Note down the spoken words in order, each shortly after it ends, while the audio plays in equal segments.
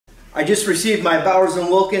I just received my Bowers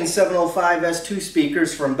Wilkins 705 S2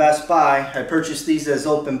 speakers from Best Buy. I purchased these as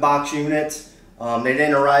open box units. They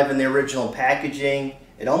didn't arrive in the original packaging.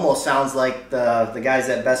 It almost sounds like the guys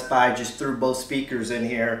at Best Buy just threw both speakers in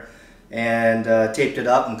here and taped it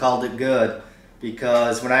up and called it good.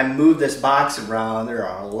 Because when I move this box around, there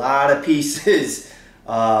are a lot of pieces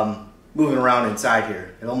moving around inside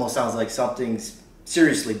here. It almost sounds like something's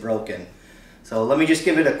seriously broken. So let me just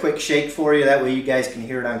give it a quick shake for you, that way you guys can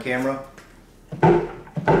hear it on camera.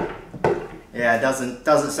 Yeah, it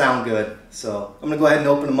doesn't sound good. So I'm gonna go ahead and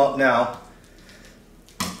open them up now.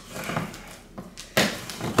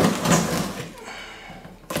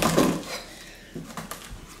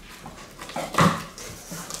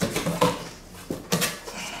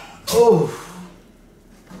 Oh,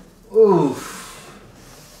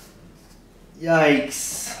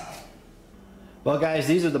 yikes. Well guys,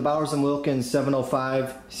 these are the Bowers Wilkins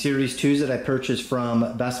 705 Series 2s that I purchased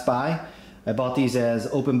from Best Buy. I bought these as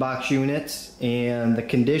open box units, and the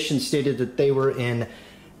condition stated that they were in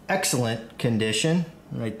excellent condition.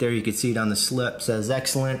 Right there you can see it on the slip, it says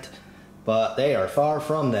excellent, but they are far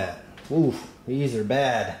from that. Ooh, these are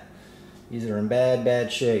bad. These are in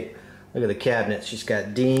bad shape. Look at the cabinets, just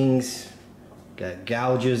got dings, got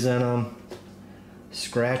gouges in them,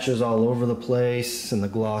 scratches all over the place, and the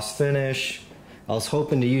gloss finish. I was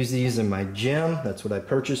hoping to use these in my gym, that's what I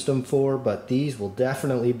purchased them for, but these will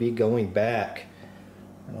definitely be going back.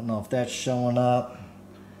 I don't know if that's showing up.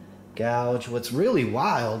 Gouge. What's really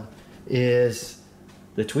wild is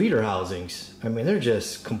the tweeter housings. I mean, they're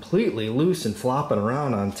just completely loose and flopping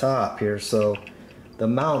around on top here, so the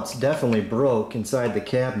mounts definitely broke inside the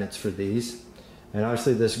cabinets for these. And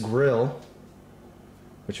obviously this grill,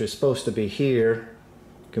 which was supposed to be here,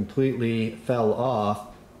 completely fell off.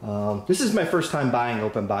 This is my first time buying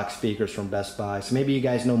open box speakers from Best Buy, so maybe you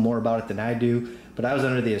guys know more about it than I do, but I was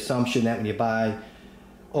under the assumption that when you buy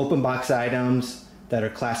open box items that are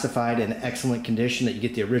classified in excellent condition, that you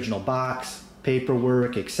get the original box,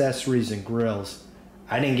 paperwork, accessories, and grills.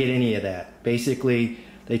 I didn't get any of that. Basically,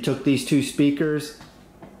 they took these two speakers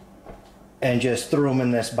and just threw them in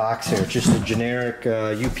this box here. It's just a generic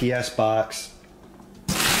UPS box,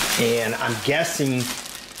 and I'm guessing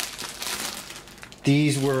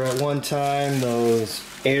these were at one time those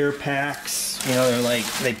air packs, you know, they're like,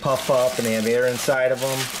 they puff up and they have air inside of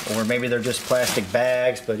them, or maybe they're just plastic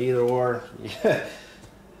bags, but either or, yeah,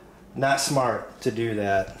 not smart to do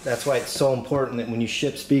that. That's why it's so important that when you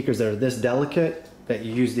ship speakers that are this delicate, that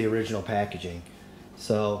you use the original packaging.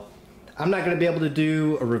 So I'm not going to be able to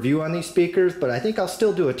do a review on these speakers, but I think I'll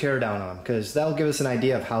still do a teardown on them, because that'll give us an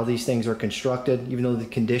idea of how these things are constructed. Even though the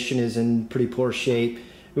condition is in pretty poor shape,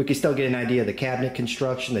 we can still get an idea of the cabinet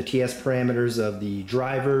construction, the TS parameters of the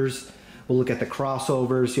drivers. We'll look at the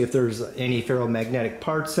crossovers, see if there's any ferromagnetic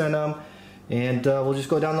parts in them, and we'll just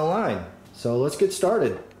go down the line. So let's get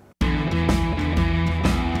started.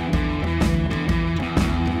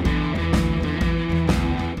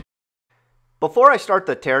 Before I start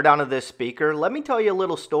the teardown of this speaker, let me tell you a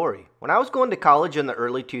little story. When I was going to college in the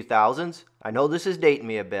early 2000s, I know this is dating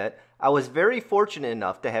me a bit, I was very fortunate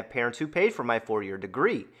enough to have parents who paid for my 4-year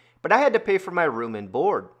degree, but I had to pay for my room and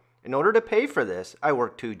board. In order to pay for this, I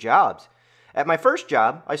worked 2 jobs. At my first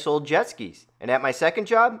job, I sold jet skis, and at my second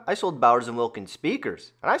job, I sold Bowers Wilkins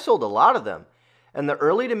speakers, and I sold a lot of them. In the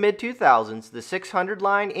early to mid 2000s, the 600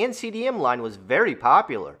 line and CDM line was very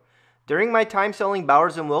popular. During my time selling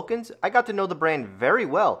Bowers Wilkins, I got to know the brand very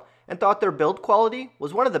well and thought their build quality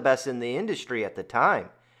was one of the best in the industry at the time.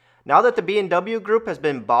 Now that the B&W Group has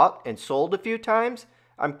been bought and sold a few times,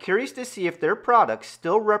 I'm curious to see if their products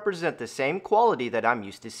still represent the same quality that I'm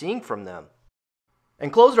used to seeing from them.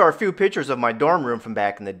 Enclosed are a few pictures of my dorm room from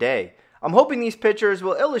back in the day. I'm hoping these pictures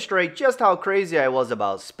will illustrate just how crazy I was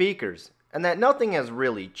about speakers, and that nothing has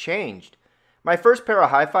really changed. My first pair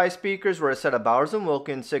of hi-fi speakers were a set of Bowers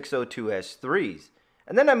Wilkins 602S3s,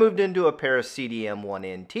 and then I moved into a pair of CDM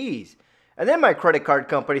 1NTs. And then my credit card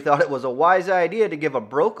company thought it was a wise idea to give a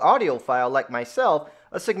broke audiophile like myself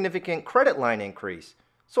a significant credit line increase.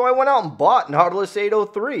 So I went out and bought Nautilus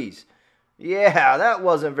 803s. Yeah, that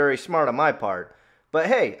wasn't very smart on my part. But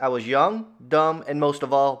hey, I was young, dumb, and most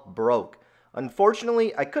of all, broke.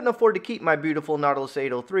 Unfortunately, I couldn't afford to keep my beautiful Nautilus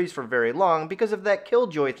 803s for very long because of that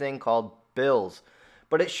killjoy thing called bills.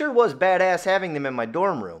 But it sure was badass having them in my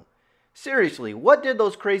dorm room. Seriously, what did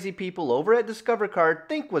those crazy people over at Discover Card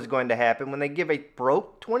think was going to happen when they give a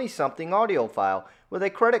broke 20-something audiophile with a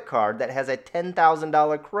credit card that has a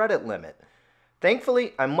 $10,000 credit limit?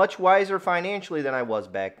 Thankfully, I'm much wiser financially than I was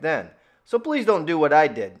back then, so please don't do what I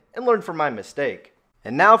did and learn from my mistake.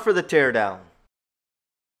 And now for the teardown.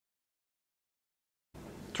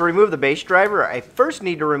 To remove the bass driver, I first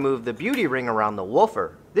need to remove the beauty ring around the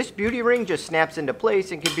woofer. This beauty ring just snaps into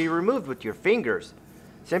place and can be removed with your fingers.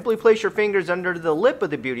 Simply place your fingers under the lip of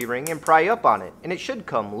the beauty ring and pry up on it, and it should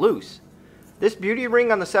come loose. This beauty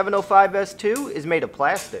ring on the 705S2 is made of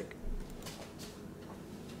plastic.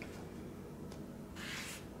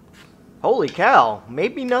 Holy cow,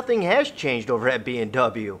 maybe nothing has changed over at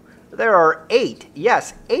B&W. There are 8,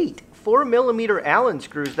 yes 8, 4mm Allen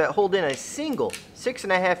screws that hold in a single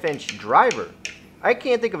 6.5-inch driver. I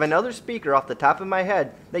can't think of another speaker off the top of my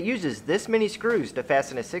head that uses this many screws to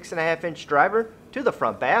fasten a 6.5-inch driver to the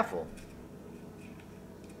front baffle.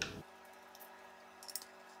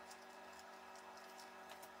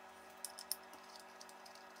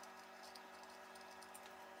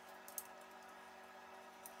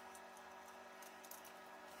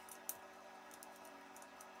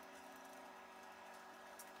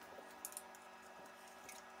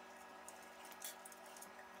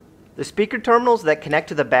 The speaker terminals that connect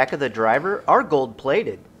to the back of the driver are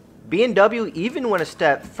gold-plated. B&W even went a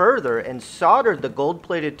step further and soldered the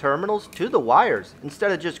gold-plated terminals to the wires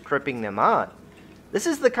instead of just crimping them on. This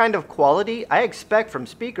is the kind of quality I expect from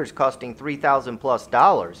speakers costing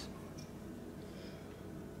 $3,000+.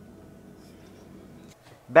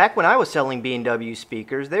 Back when I was selling B&W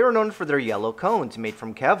speakers, they were known for their yellow cones made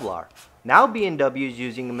from Kevlar. Now B&W is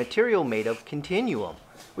using a material made of continuum,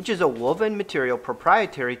 which is a woven material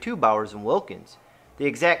proprietary to Bowers Wilkins. The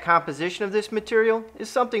exact composition of this material is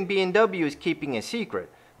something B&W is keeping a secret,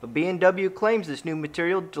 but B&W claims this new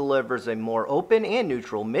material delivers a more open and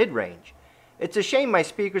neutral mid-range. It's a shame my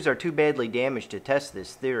speakers are too badly damaged to test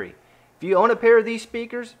this theory. If you own a pair of these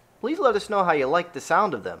speakers, please let us know how you like the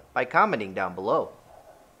sound of them by commenting down below.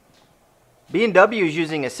 B&W is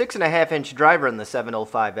using a 6.5-inch driver in the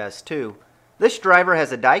 705S2. This driver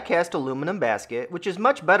has a die-cast aluminum basket, which is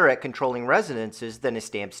much better at controlling resonances than a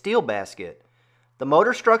stamped steel basket. The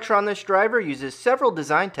motor structure on this driver uses several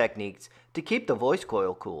design techniques to keep the voice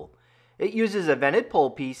coil cool. It uses a vented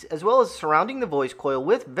pole piece as well as surrounding the voice coil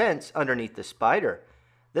with vents underneath the spider.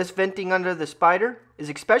 This venting under the spider is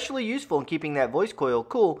especially useful in keeping that voice coil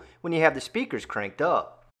cool when you have the speakers cranked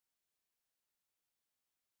up.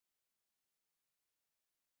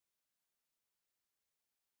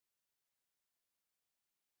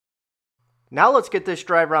 Now let's get this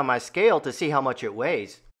driver on my scale to see how much it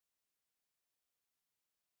weighs.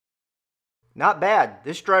 Not bad,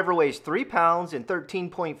 this driver weighs 3 pounds and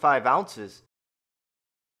 13.5 ounces.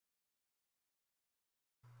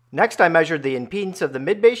 Next I measured the impedance of the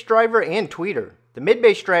mid-bass driver and tweeter. The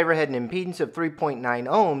mid-bass driver had an impedance of 3.9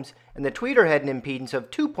 ohms and the tweeter had an impedance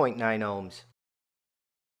of 2.9 ohms.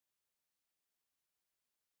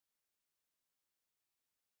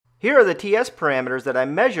 Here are the TS parameters that I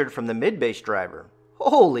measured from the mid-bass driver.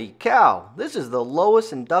 Holy cow, this is the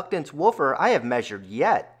lowest inductance woofer I have measured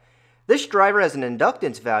yet. This driver has an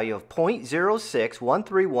inductance value of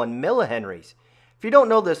 0.06131 millihenries. If you don't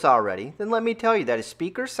know this already, then let me tell you that a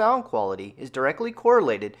speaker's sound quality is directly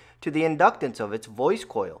correlated to the inductance of its voice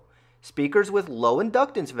coil. Speakers with low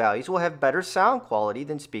inductance values will have better sound quality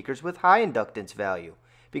than speakers with high inductance value,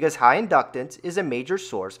 because high inductance is a major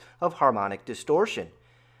source of harmonic distortion.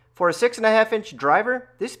 For a 6.5-inch driver,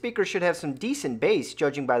 this speaker should have some decent bass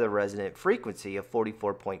judging by the resonant frequency of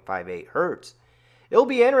 44.58 Hz. It will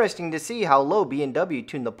be interesting to see how low B&W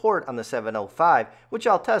tuned the port on the 705, which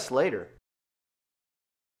I'll test later.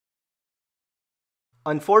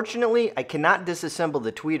 Unfortunately, I cannot disassemble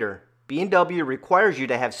the tweeter. B&W requires you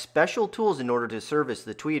to have special tools in order to service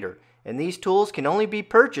the tweeter, and these tools can only be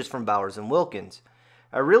purchased from Bowers Wilkins.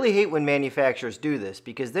 I really hate when manufacturers do this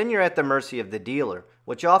because then you're at the mercy of the dealer,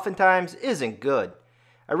 which oftentimes isn't good.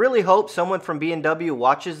 I really hope someone from B&W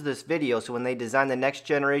watches this video so when they design the next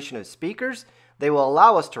generation of speakers, they will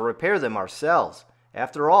allow us to repair them ourselves.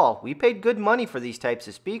 After all, we paid good money for these types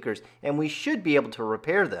of speakers and we should be able to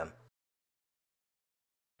repair them.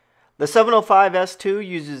 The 705S2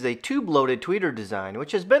 uses a tube-loaded tweeter design,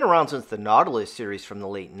 which has been around since the Nautilus series from the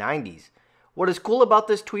late 90s. What is cool about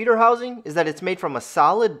this tweeter housing is that it's made from a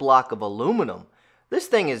solid block of aluminum. This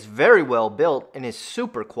thing is very well built and is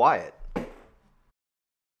super quiet.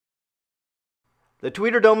 The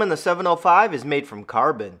tweeter dome in the 705 is made from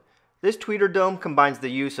carbon. This tweeter dome combines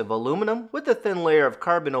the use of aluminum with a thin layer of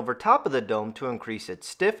carbon over top of the dome to increase its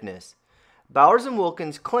stiffness. Bowers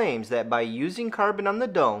Wilkins claims that by using carbon on the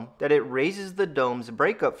dome, that it raises the dome's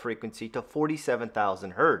breakup frequency to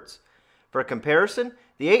 47,000 Hz. For comparison,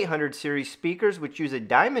 the 800 series speakers which use a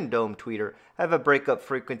diamond dome tweeter have a breakup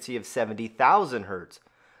frequency of 70,000 Hz.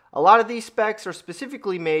 A lot of these specs are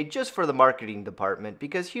specifically made just for the marketing department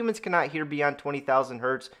because humans cannot hear beyond 20,000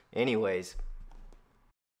 Hz anyways.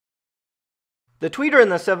 The tweeter in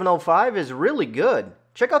the 705 is really good.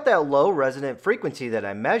 Check out that low resonant frequency that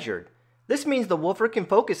I measured. This means the woofer can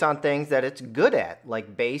focus on things that it's good at,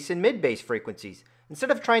 like bass and mid-bass frequencies, instead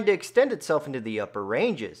of trying to extend itself into the upper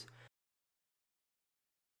ranges.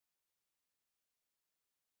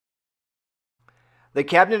 The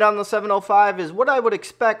cabinet on the 705 is what I would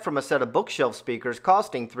expect from a set of bookshelf speakers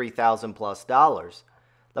costing $3,000 plus.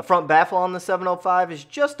 The front baffle on the 705 is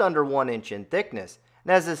just under 1 inch in thickness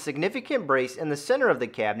and has a significant brace in the center of the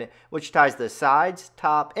cabinet which ties the sides,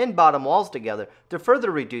 top, and bottom walls together to further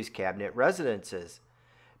reduce cabinet resonances.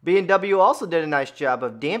 B&W also did a nice job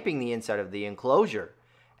of damping the inside of the enclosure.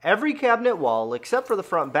 Every cabinet wall except for the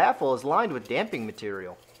front baffle is lined with damping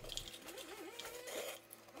material.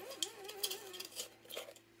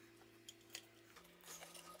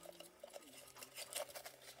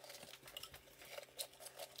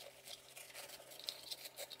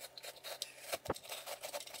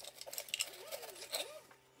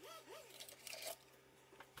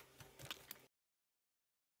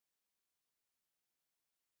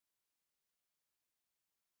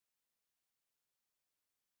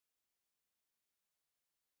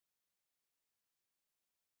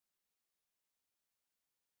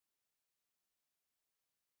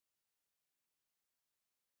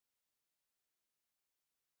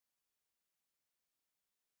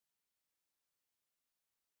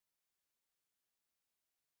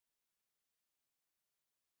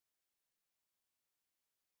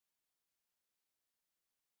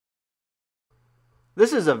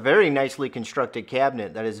 This is a very nicely constructed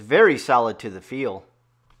cabinet that is very solid to the feel.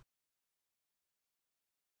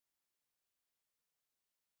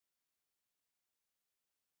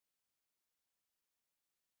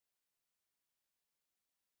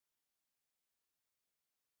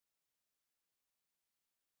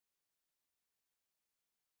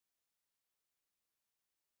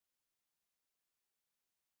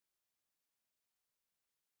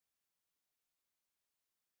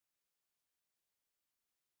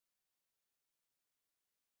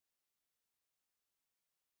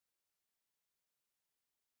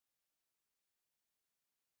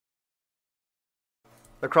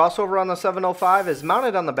 The crossover on the 705 is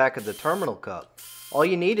mounted on the back of the terminal cup. All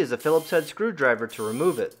you need is a Phillips head screwdriver to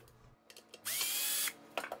remove it.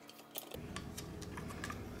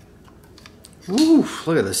 Ooh,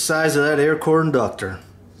 look at the size of that Aircore inductor.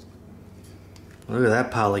 Look at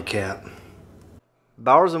that poly cap.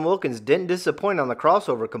 Bowers Wilkins didn't disappoint on the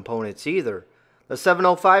crossover components either. The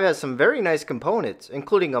 705 has some very nice components,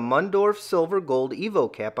 including a Mundorf silver gold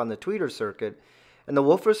Evo cap on the tweeter circuit, and the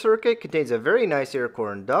woofer circuit contains a very nice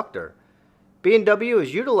Aircore inductor. B&W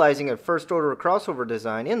is utilizing a first order crossover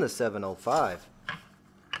design in the 705.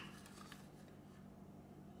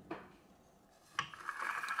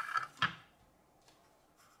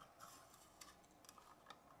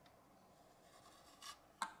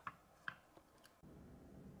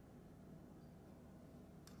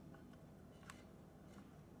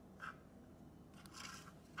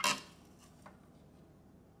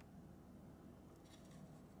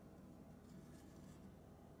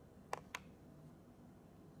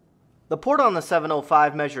 The port on the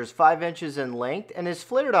 705 measures 5 inches in length and is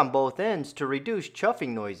flared on both ends to reduce chuffing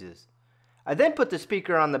noises. I then put the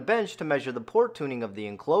speaker on the bench to measure the port tuning of the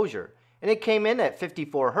enclosure, and it came in at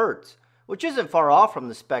 54 Hz, which isn't far off from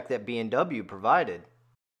the spec that B&W provided.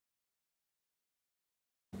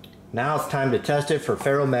 Now it's time to test it for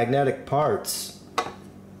ferromagnetic parts.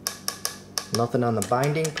 Nothing on the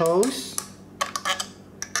binding post.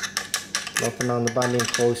 Nothing on the binding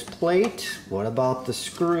post plate. What about the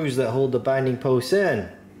screws that hold the binding posts in?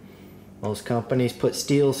 Most companies put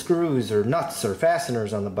steel screws or nuts or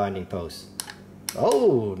fasteners on the binding posts.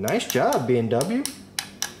 Oh, nice job, B&W.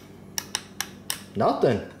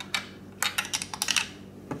 Nothing.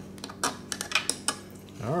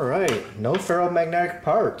 Alright, no ferromagnetic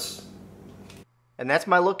parts. And that's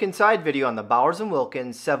my look inside video on the Bowers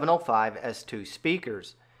Wilkins 705 S2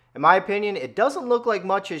 speakers. In my opinion, it doesn't look like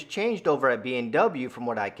much has changed over at B&W from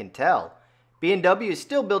what I can tell. B&W is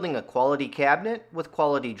still building a quality cabinet with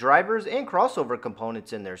quality drivers and crossover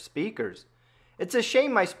components in their speakers. It's a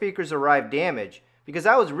shame my speakers arrived damaged because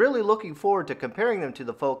I was really looking forward to comparing them to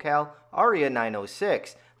the Focal Aria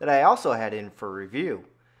 906 that I also had in for review.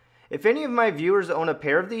 If any of my viewers own a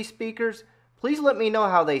pair of these speakers, please let me know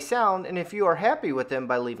how they sound and if you are happy with them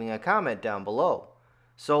by leaving a comment down below.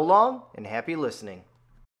 So long and happy listening.